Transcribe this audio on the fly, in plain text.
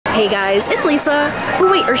Hey guys, it's Lisa.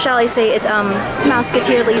 Oh wait, or shall I say it's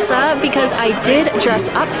Mouseketeer Lisa, because I did dress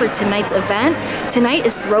up for tonight's event. Tonight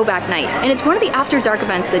is Throwback Night, and it's one of the After Dark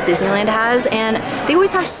events that Disneyland has, and they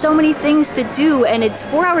always have so many things to do, and it's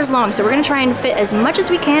 4 hours long, so we're gonna try and fit as much as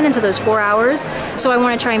we can into those 4 hours. So I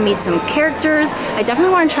wanna try and meet some characters, I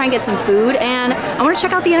definitely wanna try and get some food, and I wanna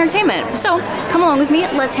check out the entertainment. So come along with me,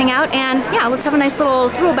 let's hang out, and yeah, let's have a nice little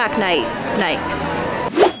throwback night.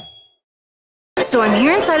 So I'm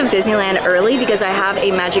here inside of Disneyland early because I have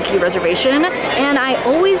a Magic Key reservation, and I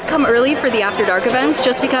always come early for the After Dark events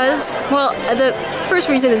just because, well, the first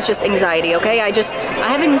reason is just anxiety, okay? I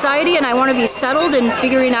have anxiety and I want to be settled in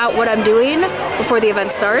figuring out what I'm doing before the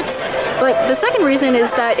event starts. But the second reason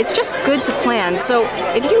is that it's just good to plan. So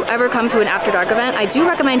if you ever come to an After Dark event, I do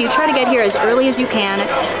recommend you try to get here as early as you can.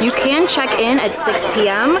 You can check in at 6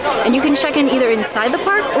 p.m. and you can check in either inside the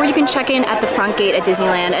park or you can check in at the front gate at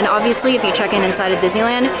Disneyland. And obviously if you check in inside of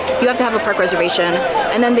Disneyland, you have to have a park reservation.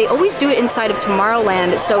 And then they always do it inside of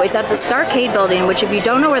Tomorrowland. So it's at the Starcade building, which if you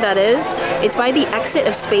don't know where that is, it's by the exit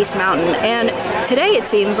of Space Mountain. And today it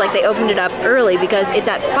seems like they opened it up early because it's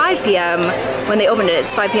at 5 p.m. when they opened it.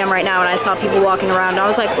 It's 5 p.m. right now, and I saw people walking around. I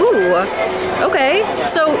was like, ooh, okay.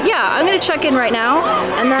 So yeah, I'm gonna check in right now,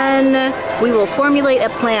 and then we will formulate a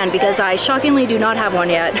plan because I shockingly do not have one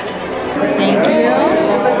yet. Thank you.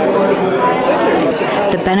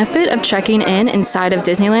 The benefit of checking in inside of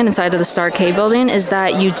Disneyland, inside of the Starcade building, is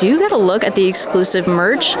that you do get a look at the exclusive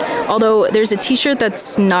merch, although there's a t-shirt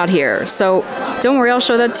that's not here. So don't worry, I'll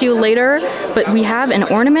show that to you later. But we have an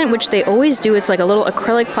ornament, which they always do. It's like a little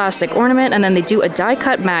acrylic plastic ornament, and then they do a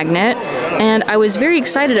die-cut magnet. And I was very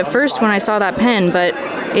excited at first when I saw that pin, but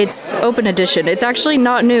it's open edition. It's actually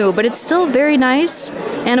not new, but it's still very nice.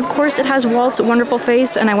 And of course it has Walt's wonderful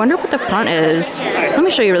face, and I wonder what the front is. Let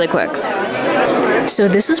me show you really quick. So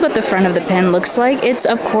this is what the front of the pin looks like. It's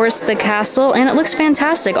of course the castle, and it looks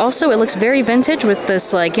fantastic. Also, it looks very vintage with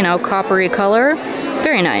this, like, you know, coppery color.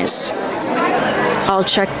 Very nice. All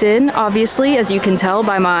checked in, obviously, as you can tell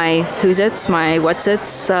by my who's-its, my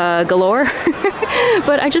what's-its galore.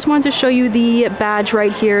 But I just wanted to show you the badge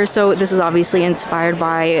right here. So this is obviously inspired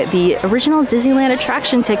by the original Disneyland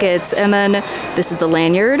attraction tickets. And then this is the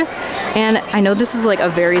lanyard. And I know this is like a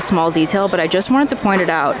very small detail, but I just wanted to point it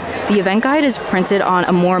out. The event guide is printed on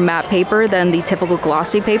a more matte paper than the typical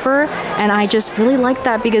glossy paper. And I just really like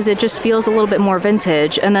that because it just feels a little bit more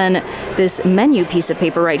vintage. And then this menu piece of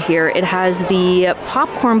paper right here, it has the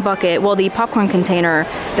popcorn bucket, well, the popcorn container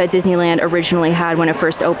that Disneyland originally had when it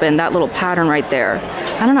first opened, that little pattern right there.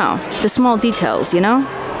 I don't know, the small details, you know?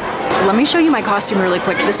 Let me show you my costume really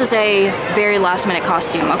quick. This is a very last minute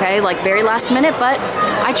costume, okay? Like very last minute, but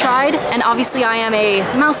I tried, and obviously I am a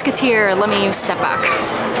Mouseketeer. Let me step back.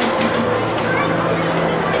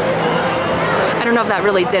 I don't know if that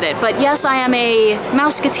really did it, but yes, I am a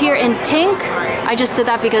Mouseketeer in pink. I just did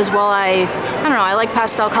that because, well, I don't know, I like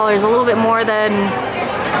pastel colors a little bit more than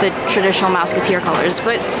the traditional Mouseketeer colors.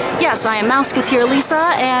 But yes, I am Mouseketeer Lisa,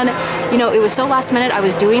 and you know, it was so last minute. I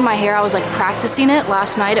was doing my hair, I was like practicing it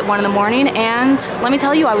last night at 1 in the morning, and let me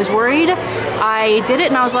tell you, I was worried. I did it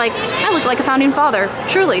and I was like, I look like a founding father,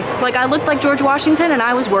 truly. Like, I looked like George Washington, and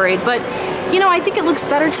I was worried, but you know, I think it looks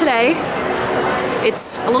better today.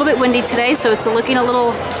 It's a little bit windy today, so it's looking a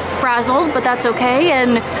little frazzled, but that's okay.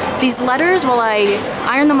 And these letters, well, I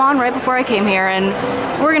ironed them on right before I came here, and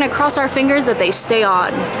we're gonna cross our fingers that they stay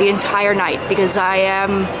on the entire night, because I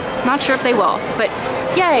am not sure if they will, but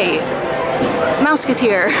yay,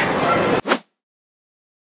 Mouseketeer.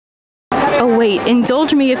 Oh wait,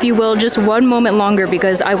 indulge me if you will just one moment longer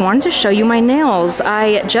because I wanted to show you my nails.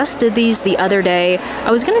 I just did these the other day. I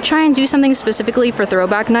was gonna try and do something specifically for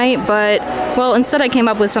Throwback Night, but well, instead I came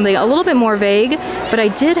up with something a little bit more vague, but I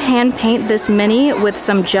did hand paint this Minnie with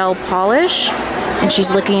some gel polish, and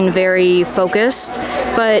she's looking very focused.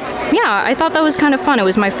 But yeah, I thought that was kind of fun. It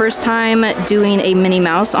was my first time doing a Minnie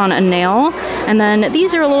Mouse on a nail. And then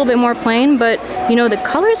these are a little bit more plain, but you know, the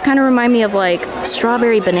colors kind of remind me of like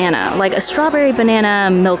strawberry banana, like a strawberry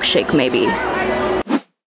banana milkshake maybe.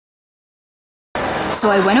 So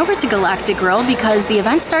I went over to Galactic Grill because the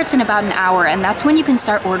event starts in about an hour, and that's when you can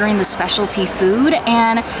start ordering the specialty food.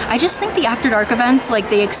 And I just think the After Dark events, like,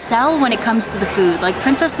 they excel when it comes to the food. Like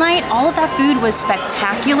Princess Night, all of that food was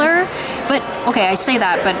spectacular. But okay, I say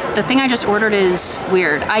that, but the thing I just ordered is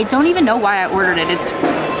weird. I don't even know why I ordered it.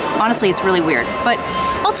 Honestly, it's really weird. But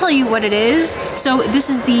I'll tell you what it is. So this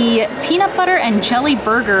is the peanut butter and jelly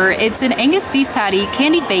burger. It's an Angus beef patty,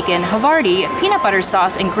 candied bacon, Havarti, peanut butter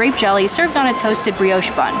sauce, and grape jelly served on a toasted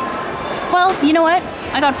brioche bun. Well, you know what?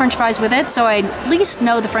 I got french fries with it, so I at least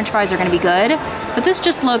know the french fries are gonna be good. But this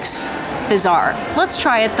just looks bizarre. Let's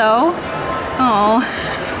try it though. Oh,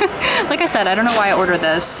 like I said, I don't know why I ordered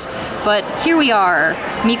this, but here we are,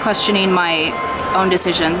 me questioning my own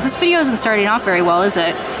decisions. This video isn't starting off very well, is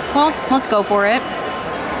it? Well, let's go for it.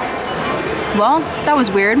 Well, that was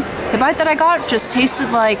weird. The bite that I got just tasted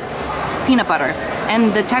like peanut butter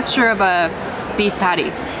and the texture of a beef patty.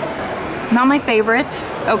 Not my favorite,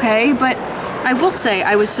 okay, but I will say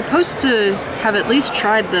I was supposed to have at least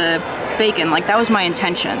tried the bacon, like that was my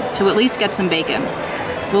intention, to at least get some bacon.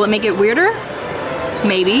 Will it make it weirder?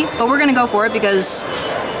 Maybe, but we're gonna go for it because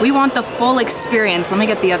we want the full experience. Let me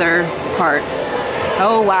get the other part.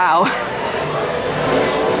 Oh, wow.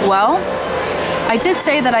 Well, I did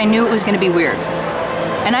say that I knew it was gonna be weird.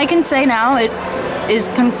 And I can say now it is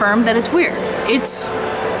confirmed that it's weird. It's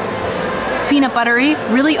peanut buttery,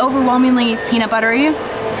 really overwhelmingly peanut buttery.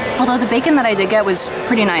 Although the bacon that I did get was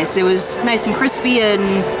pretty nice. It was nice and crispy and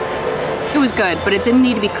it was good, but it didn't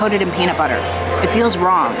need to be coated in peanut butter. It feels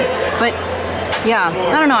wrong. But yeah,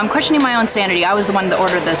 I don't know, I'm questioning my own sanity. I was the one that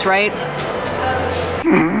ordered this, right?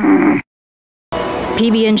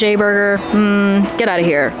 PB&J burger, get out of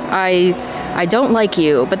here. I don't like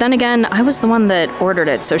you, but then again, I was the one that ordered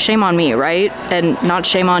it, so shame on me, right? And not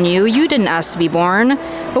shame on you. You didn't ask to be born,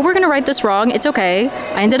 but we're gonna right this wrong. It's okay.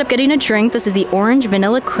 I ended up getting a drink. This is the orange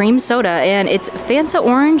vanilla cream soda, and it's Fanta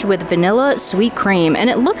orange with vanilla sweet cream, and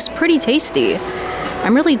it looks pretty tasty.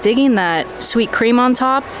 I'm really digging that sweet cream on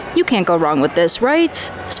top. You can't go wrong with this,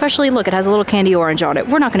 right? Especially, look, it has a little candy orange on it.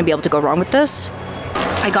 We're not gonna be able to go wrong with this.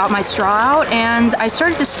 I got my straw out and I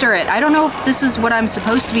started to stir it. I don't know if this is what I'm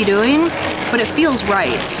supposed to be doing, but it feels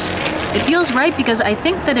right. It feels right because I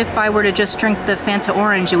think that if I were to just drink the Fanta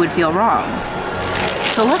orange, it would feel wrong.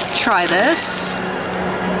 So let's try this.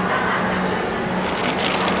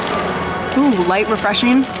 Ooh, light,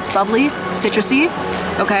 refreshing, bubbly, citrusy.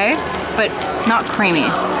 Okay, but not creamy.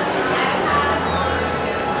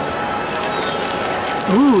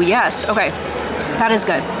 Ooh, yes, okay, that is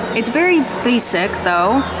good. It's very basic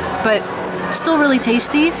though, but still really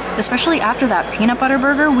tasty, especially after that peanut butter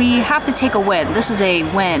burger. We have to take a win. This is a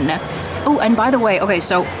win. Oh, and by the way, okay,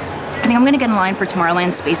 so I think I'm gonna get in line for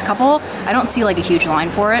Tomorrowland Space Couple. I don't see like a huge line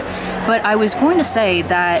for it, but I was going to say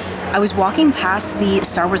that I was walking past the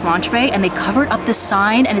Star Wars launch bay and they covered up the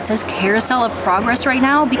sign and it says Carousel of Progress right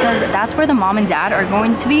now because that's where the mom and dad are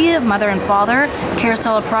going to be, mother and father,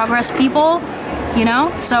 Carousel of Progress people. You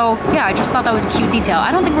know? So yeah, I just thought that was a cute detail.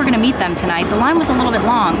 I don't think we're gonna meet them tonight. The line was a little bit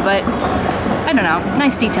long, but I don't know.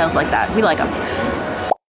 Nice details like that. We like them.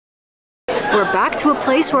 We're back to a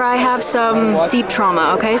place where I have some deep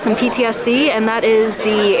trauma, okay? Some PTSD, and that is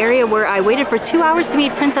the area where I waited for 2 hours to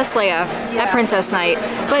meet Princess Leia at Princess Night.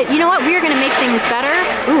 But you know what? We are gonna make things better.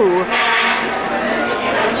 Ooh.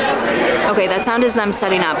 Okay, that sound is them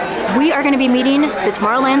setting up. We are going to be meeting the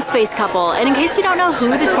Tomorrowland Space Couple. And in case you don't know who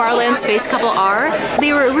the Tomorrowland Space Couple are,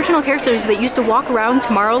 they were original characters that used to walk around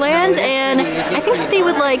Tomorrowland, and I think that they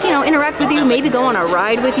would, like, you know, interact with you, maybe go on a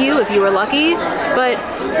ride with you if you were lucky. But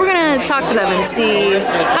we're going to talk to them and see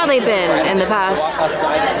how they've been in the past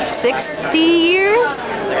 60 years.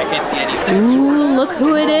 Ooh, look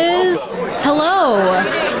who it is. Hello.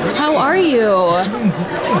 How are you?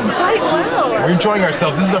 Quite well. We're enjoying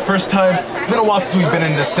ourselves. This is the first time. It's been a while since we've been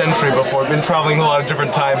in this century before. We've been traveling a lot of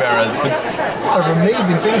different time eras, but it's a lot of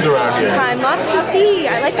amazing things around here. Lots to see.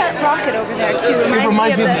 I like that rocket over there too. It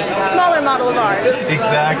reminds me of the smaller model of ours.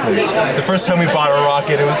 Exactly. The first time we bought a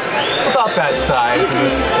rocket, it was about that size. It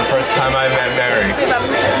was the first time I met Mary.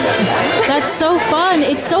 That's so fun.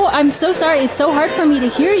 I'm so sorry. It's so hard for me to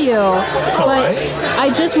hear you. It's all right.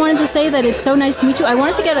 I just wanted to say that it's so nice to meet you. I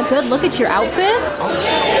wanted to get a good look at your outfits.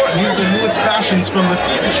 These are the newest fashions from the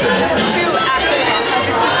future. It's true, Acroland,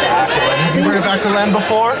 100%. Have you heard of Acroland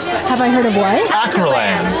before? Have I heard of what?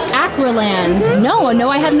 Acroland. Acroland. No,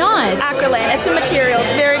 I have not. Acroland, it's a material.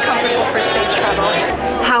 It's very comfortable for space travel.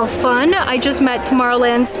 How fun. I just met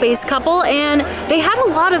Tomorrowland Space Couple and they had a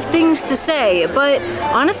lot of things to say, but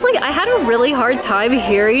honestly, I had a really hard time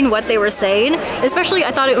hearing what they were saying. Especially,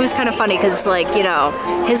 I thought it was kind of funny because, like, you know,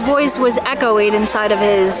 his voice was echoing inside of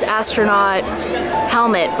his astronaut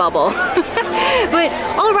helmet bubble. But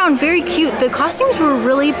all around, very cute. The costumes were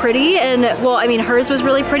really pretty, and well, I mean, hers was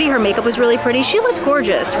really pretty, her makeup was really pretty. She looked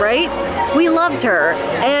gorgeous, right? We loved her,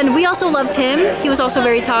 and we also loved him. He was also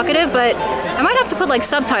very talkative, but I might have to put like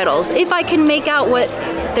subtitles if I can make out what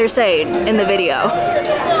they're saying in the video.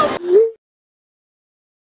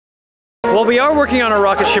 Well, we are working on a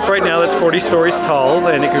rocket ship right now that's 40 stories tall,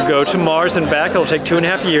 and it could go to Mars and back. It'll take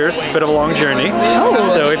 2.5 years. It's a bit of a long journey.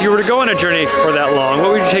 Oh. So if you were to go on a journey for that long,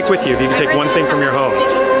 what would you take with you if you could take one thing from your home?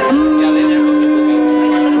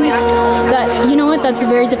 That, you know what? That's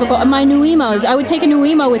very difficult. My new emos. I would take a new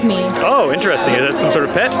emo with me. Oh, interesting. Is that some sort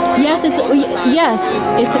of pet? Yes, it's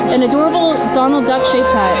an adorable Donald Duck shaped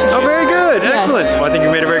pet. Oh, very good. Yes. Excellent. Well, I think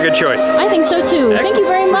you made a very good choice. I think so too. Excellent. Thank you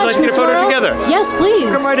very much, Would you like to Miss get a photo Morrow? together? Yes,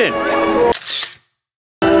 please. Come right in.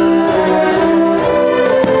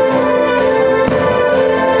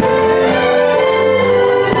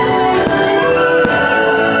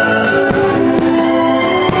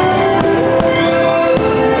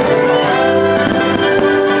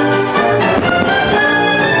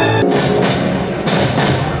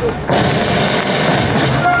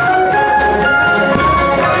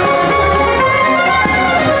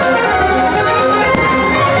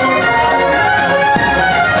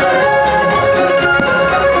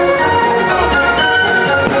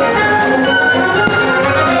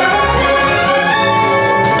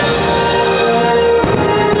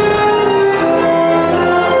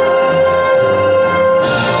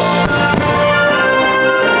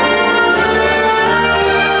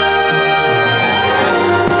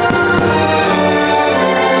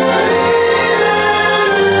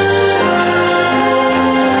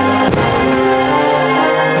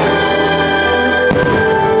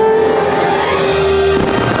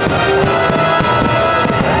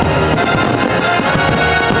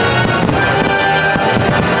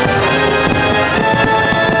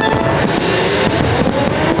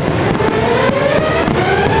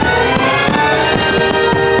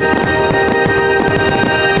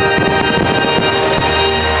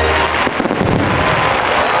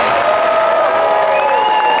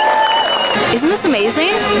 Isn't this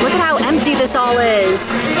amazing? Look at how empty this all is.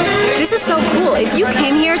 This is so cool. If you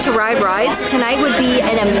came here to ride rides, tonight would be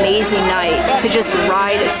an amazing night to just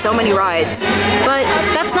ride so many rides. But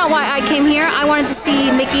that's not why I came here. I wanted to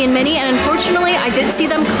see Mickey and Minnie, and unfortunately I did see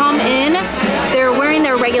them come in. They're wearing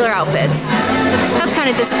their regular outfits. That's kind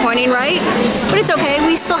of disappointing, right? But it's okay,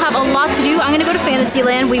 we still have a lot to do. I'm gonna go to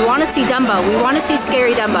Fantasyland. We wanna see Dumbo. We wanna see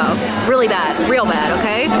Scary Dumbo. Really bad, real bad,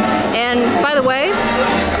 okay? And by the way,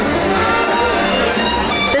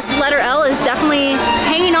 this letter L is definitely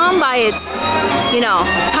hanging on by its, you know,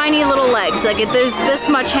 tiny little legs. Like there's this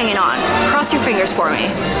much hanging on. Cross your fingers for me.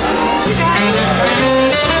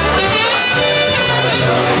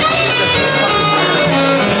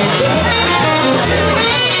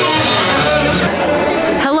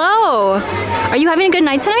 Hello. Are you having a good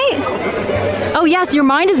night tonight? Oh yes, your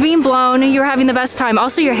mind is being blown. You're having the best time.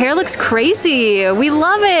 Also, your hair looks crazy. We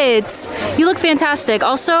love it. You look fantastic.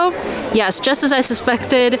 Also, yes, just as I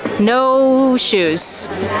suspected, no shoes.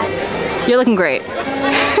 You're looking great.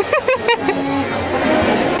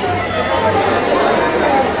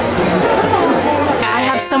 I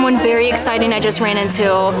have someone very exciting I just ran into.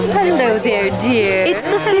 Hello there, dear. It's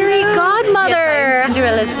the fairy godmother. Yes, I'm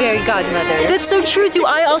Cinderella's fairy godmother. That's so true. Do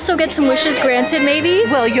I also get some wishes granted, maybe?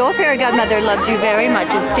 Well, your fairy godmother loves you very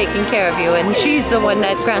much, is taking care of you, and she's the one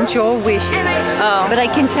that grants your wishes. Oh. But I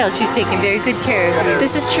can tell she's taking very good care of you.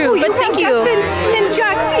 This is true, but thank you. Gus and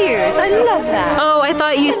Jack's ears. I love that. Oh, I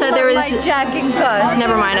thought you said there was... My Jack and Gus.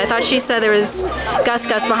 Never mind. I thought she said there was Gus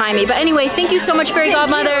behind me. But anyway, thank you so much, fairy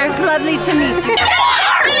godmother. It's lovely to meet you.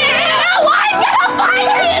 I'm gonna find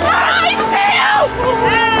you!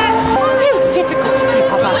 So difficult to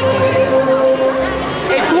keep up with.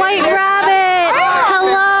 White Rabbit!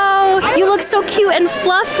 Hello! You look so cute and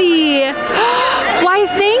fluffy. Why,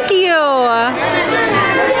 thank you.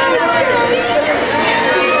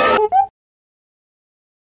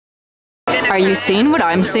 Are you seeing what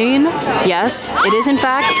I'm seeing? Yes, it is in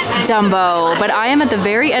fact Dumbo, but I am at the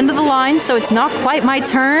very end of the line, so it's not quite my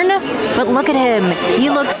turn. But look at him. He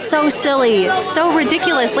looks so silly, so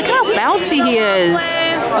ridiculous. Look how bouncy he is.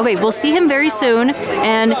 Okay, we'll see him very soon,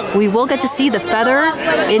 and we will get to see the feather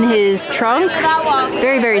in his trunk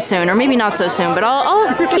very, very soon, or maybe not so soon, but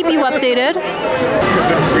I'll keep you updated. It's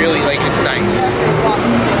been really, it's nice.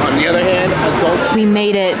 On the other hand, adult. We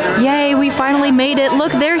made it. Yay, we finally made it.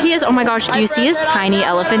 Look, there he is. Oh my gosh, do you see his tiny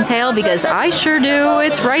elephant tail? Because I sure do.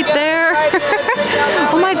 It's right there.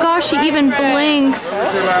 Oh my gosh, he even blinks.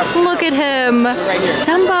 Look at him.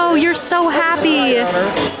 Dumbo, you're so happy.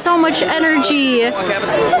 So much energy.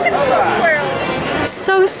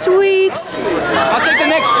 So sweet. I'll take the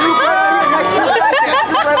next group.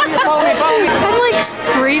 I'm like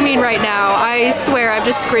screaming right now. I swear, I'm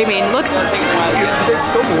just screaming. Look. It's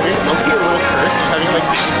still moving. Don't be a little cursed. Having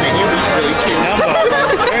between you is really cute.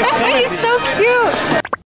 He's so cute.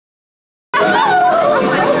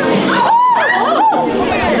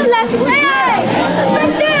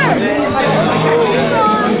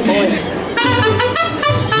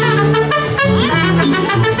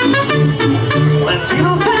 Let's see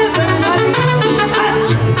those hands, everybody.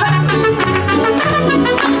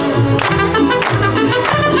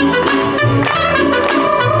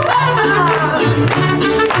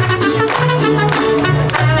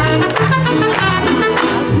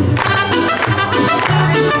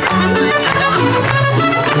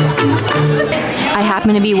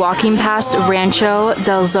 gonna be walking past Rancho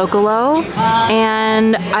del Zocalo,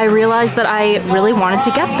 and I realized that I really wanted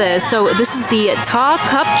to get this. So this is the Ta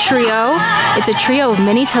Cup Trio. It's a trio of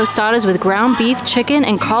mini tostadas with ground beef, chicken,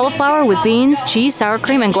 and cauliflower with beans, cheese, sour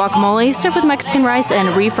cream, and guacamole, served with Mexican rice and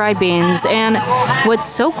refried beans. And what's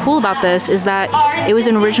so cool about this is that it was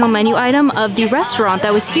an original menu item of the restaurant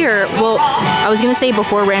that was here. Well, I was gonna say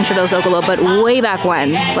before Rancho del Zocalo, but way back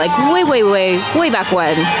when. Like way back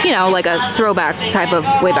when. You know, like a throwback type of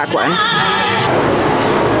way back when.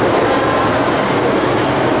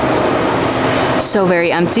 So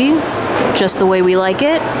very empty, just the way we like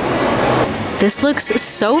it. This looks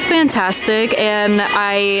so fantastic, and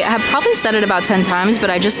I have probably said it about 10 times, but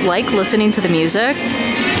I just like listening to the music.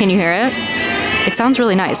 Can you hear it? It sounds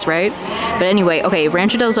really nice, right? But anyway, okay,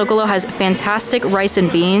 Rancho del Zocalo has fantastic rice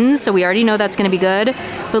and beans, so we already know that's gonna be good.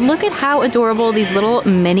 But look at how adorable these little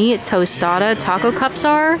mini tostada taco cups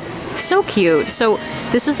are. So cute. So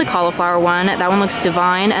this is the cauliflower one. That one looks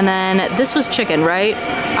divine. And then this was chicken, right?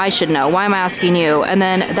 I should know. Why am I asking you? And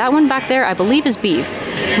then that one back there, I believe is beef.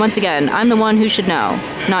 Once again, I'm the one who should know,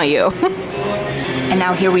 not you. And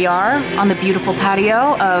now here we are on the beautiful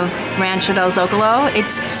patio of Rancho del Zocalo.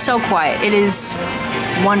 It's so quiet. It is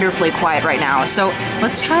wonderfully quiet right now. So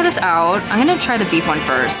let's try this out. I'm gonna try the beef one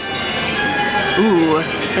first. Ooh,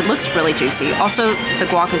 it looks really juicy. Also, the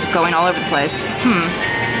guac is going all over the place.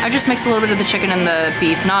 I just mixed a little bit of the chicken and the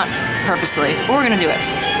beef, not purposely, but we're gonna do it.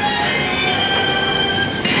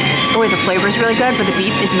 Oh wait, the flavor is really good, but the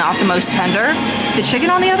beef is not the most tender. The chicken,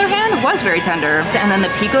 on the other hand, was very tender. And then the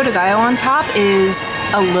pico de gallo on top is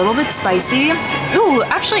a little bit spicy. Ooh,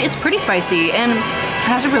 actually it's pretty spicy, and it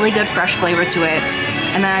has a really good fresh flavor to it.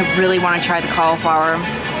 And then I really want to try the cauliflower.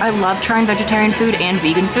 I love trying vegetarian food and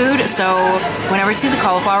vegan food, so whenever I see the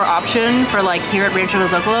cauliflower option for like here at Rancho del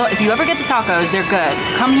Zocalo, if you ever get the tacos, they're good.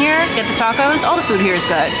 Come here, get the tacos, all the food here is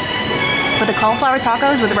good. But the cauliflower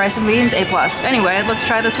tacos with the rice and beans, A+. Anyway, let's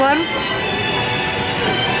try this one.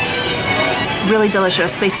 Really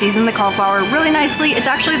delicious. They season the cauliflower really nicely. It's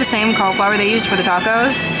actually the same cauliflower they use for the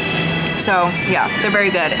tacos. So yeah, they're very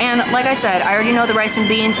good. And like I said, I already know the rice and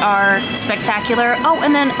beans are spectacular. Oh,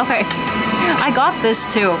 and then, okay, I got this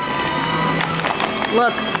too.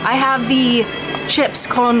 Look, I have the chips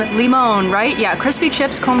con limon, right? Yeah, crispy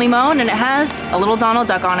chips con limon, and it has a little Donald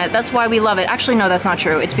Duck on it. That's why we love it. Actually, no, that's not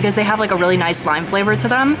true. It's because they have like a really nice lime flavor to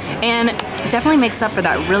them, and it definitely makes up for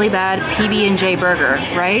that really bad PB&J burger,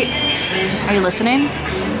 right? Are you listening?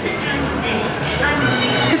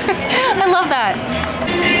 I love that.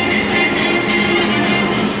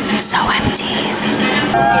 So empty.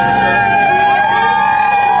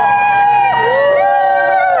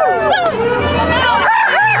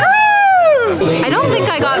 I don't think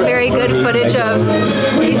I got very good footage of,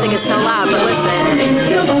 music is so loud, but listen.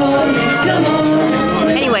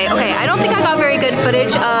 Anyway, okay, I don't think I got very good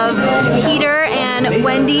footage of Peter and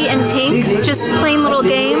Wendy and Tink just playing little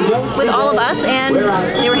games with all of us, and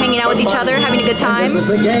they were hanging out with each other, having a good time.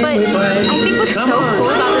 But I think what's so cool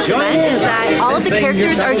about this event is that all of the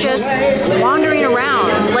characters are just wandering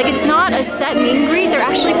around. Like, it's not a set meet and greet, they're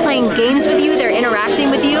actually playing games with you, they're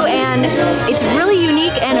interacting with you, and it's really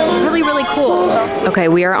unique and really, really cool. Okay,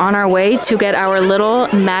 we are on our way to get our little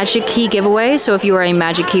magic key giveaway. So if you are a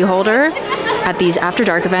magic key holder, at these After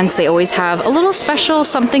Dark events, they always have a little special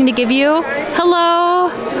something to give you. Hello!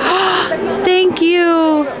 Thank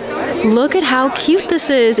you! Look at how cute this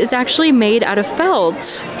is. It's actually made out of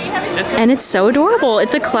felt. And it's so adorable.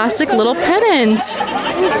 It's a classic little pennant.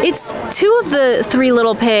 It's 2 of the 3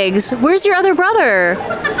 little pigs. Where's your other brother?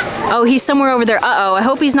 Oh, he's somewhere over there. Uh-oh, I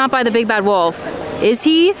hope he's not by the big bad wolf. Is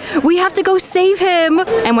he? We have to go save him.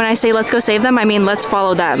 And when I say let's go save them, I mean let's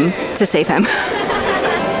follow them to save him.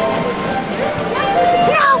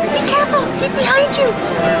 No, be careful. He's behind you.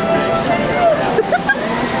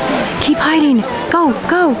 Keep hiding. Go,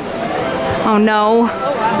 go. Oh no.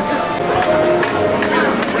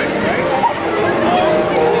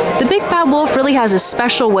 The big bad wolf really has a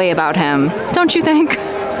special way about him, don't you think? Do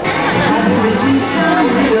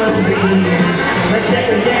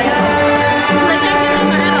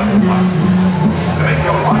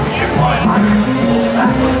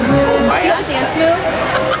you have a dance move?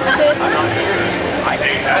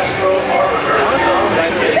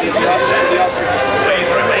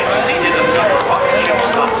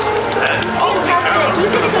 Fantastic, you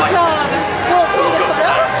did a good job. Well, can we get a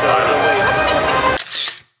photo?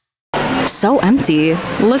 So empty.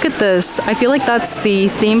 Look at this. I feel like that's the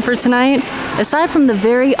theme for tonight, aside from the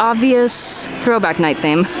very obvious throwback night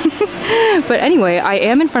theme. But anyway, I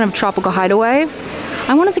am in front of Tropical Hideaway.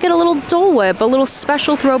 I wanted to get a little Dole Whip, a little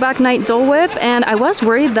special Throwback Night Dole Whip, and I was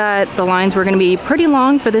worried that the lines were going to be pretty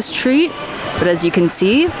long for this treat, but as you can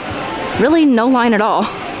see, really no line at all.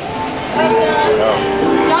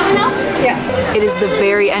 It is the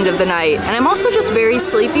very end of the night, and I'm also just very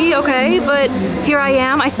sleepy, okay? But here I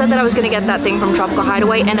am. I said that I was gonna get that thing from Tropical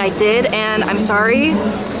Hideaway, and I did, and I'm sorry,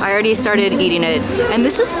 I already started eating it. And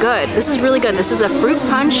this is good. This is really good. This is a fruit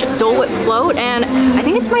punch Dole Whip float, and I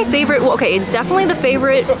think it's my favorite. Well, okay, it's definitely the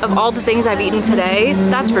favorite of all the things I've eaten today,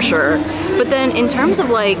 that's for sure. But then in terms of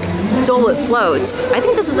like Dole Whip floats, I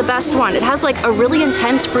think this is the best one. It has like a really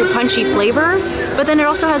intense fruit punchy flavor, but then it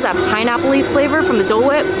also has that pineapple-y flavor from the Dole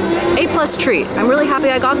Whip. A+ treat. I'm really happy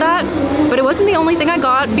I got that, but it wasn't the only thing I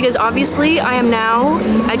got because obviously I am now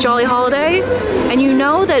at Jolly Holiday, and you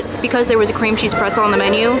know that because there was a cream cheese pretzel on the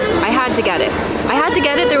menu, I had to get it. I had to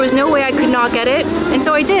get it. There was no way I could not get it, and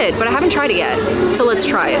so I did, but I haven't tried it yet, so let's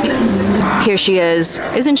try it. Here she is.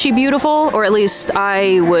 Isn't she beautiful? Or at least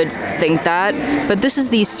I would think that. But this is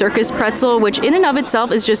the Circus Pretzel, which in and of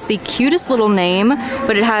itself is just the cutest little name,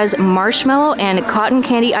 but it has marshmallow and cotton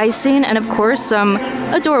candy icing, and of course some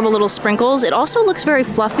adorable little sprinkles. It also looks very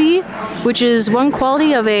fluffy, which is one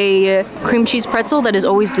quality of a cream cheese pretzel that is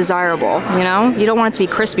always desirable, you know? You don't want it to be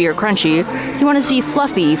crispy or crunchy. You want it to be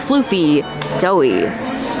fluffy, floofy, doughy.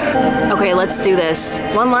 Okay, let's do this.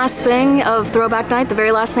 One last thing of Throwback Night, the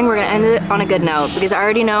very last thing, we're gonna end it on a good note, because I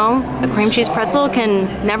already know a cream cheese pretzel can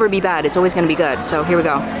never be bad. It's always gonna be good, so here we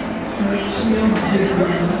go.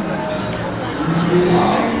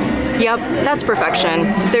 Yep, that's perfection.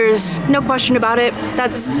 There's no question about it.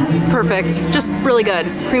 That's perfect. Just really good.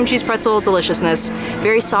 Cream cheese pretzel deliciousness.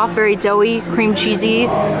 Very soft, very doughy, cream cheesy.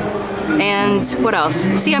 And what else?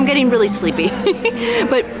 See, I'm getting really sleepy.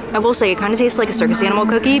 But I will say it kind of tastes like a circus animal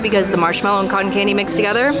cookie because the marshmallow and cotton candy mixed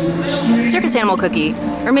together. Circus animal cookie.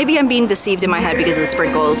 Or maybe I'm being deceived in my head because of the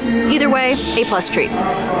sprinkles. Either way, A+ treat.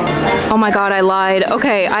 Oh my god, I lied.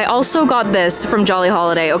 Okay, I also got this from Jolly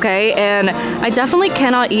Holiday, okay? And I definitely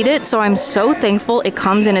cannot eat it, so I'm so thankful it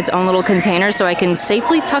comes in its own little container so I can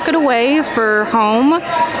safely tuck it away for home.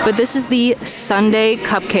 But this is the Sundae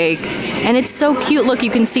Cupcake. And it's so cute. Look,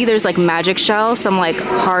 you can see there's like magic shell, some like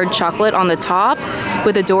hard chocolate on the top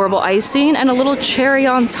with adorable icing and a little cherry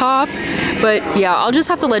on top. But yeah, I'll just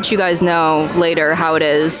have to let you guys know later how it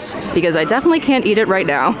is because I definitely can't eat it right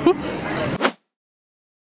now.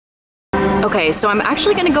 Okay, so I'm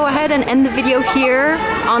actually gonna go ahead and end the video here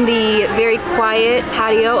on the very quiet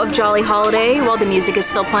patio of Jolly Holiday while the music is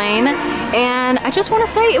still playing. And I just wanna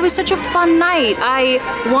say it was such a fun night.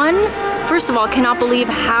 First of all, cannot believe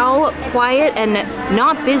how quiet and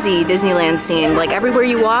not busy Disneyland seemed. Like everywhere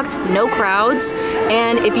you walked, no crowds.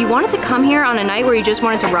 And if you wanted to come here on a night where you just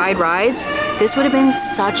wanted to ride rides, this would have been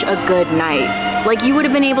such a good night. Like you would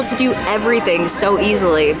have been able to do everything so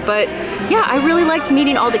easily. But yeah, I really liked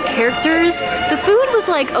meeting all the characters. The food was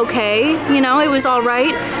like okay, you know, it was all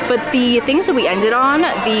right. But the things that we ended on,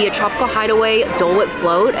 the Tropical Hideaway Dole Whip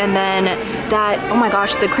float, and then that, oh my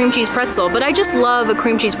gosh, the cream cheese pretzel. But I just love a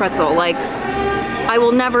cream cheese pretzel. Like, I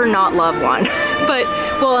will never not love one. But,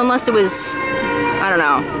 well, unless it was, I don't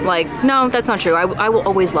know, like, no, that's not true. I will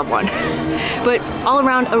always love one. But all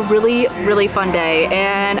around, a really, really fun day.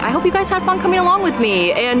 And I hope you guys had fun coming along with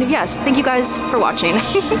me. And yes, thank you guys for watching.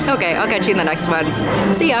 Okay, I'll catch you in the next one.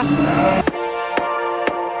 See ya.